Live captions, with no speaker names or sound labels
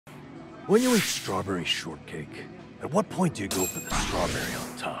When you eat strawberry shortcake, at what point do you go for the strawberry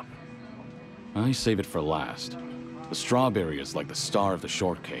on top? I save it for last. The strawberry is like the star of the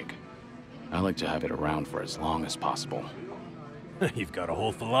shortcake. I like to have it around for as long as possible. You've got a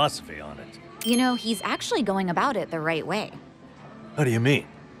whole philosophy on it. You know, he's actually going about it the right way. How do you mean?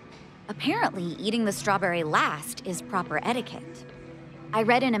 Apparently, eating the strawberry last is proper etiquette. I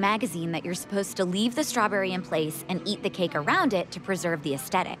read in a magazine that you're supposed to leave the strawberry in place and eat the cake around it to preserve the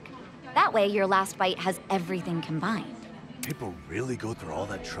aesthetic. That way, your last bite has everything combined. People really go through all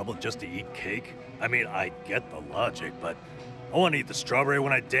that trouble just to eat cake? I mean, I get the logic, but I want to eat the strawberry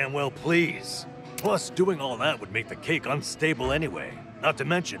when I damn well please. Plus, doing all that would make the cake unstable anyway, not to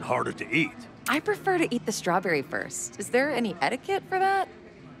mention harder to eat. I prefer to eat the strawberry first. Is there any etiquette for that?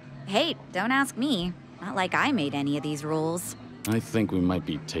 Hey, don't ask me. Not like I made any of these rules. I think we might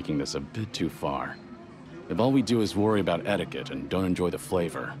be taking this a bit too far. If all we do is worry about etiquette and don't enjoy the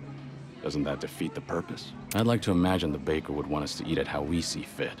flavor, doesn't that defeat the purpose? I'd like to imagine the baker would want us to eat it how we see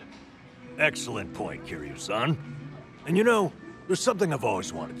fit. Excellent point, Kiryu-san. And you know, there's something I've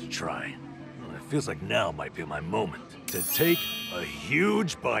always wanted to try. Well, it feels like now might be my moment to take a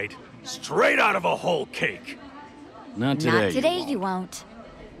huge bite straight out of a whole cake. Not today. Not today, you won't.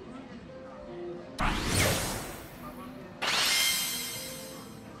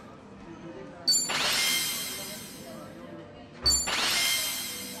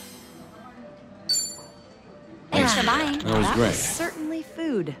 Thanks for buying. That was That great. was certainly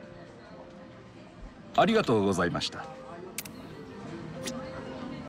food. ありがとうございました。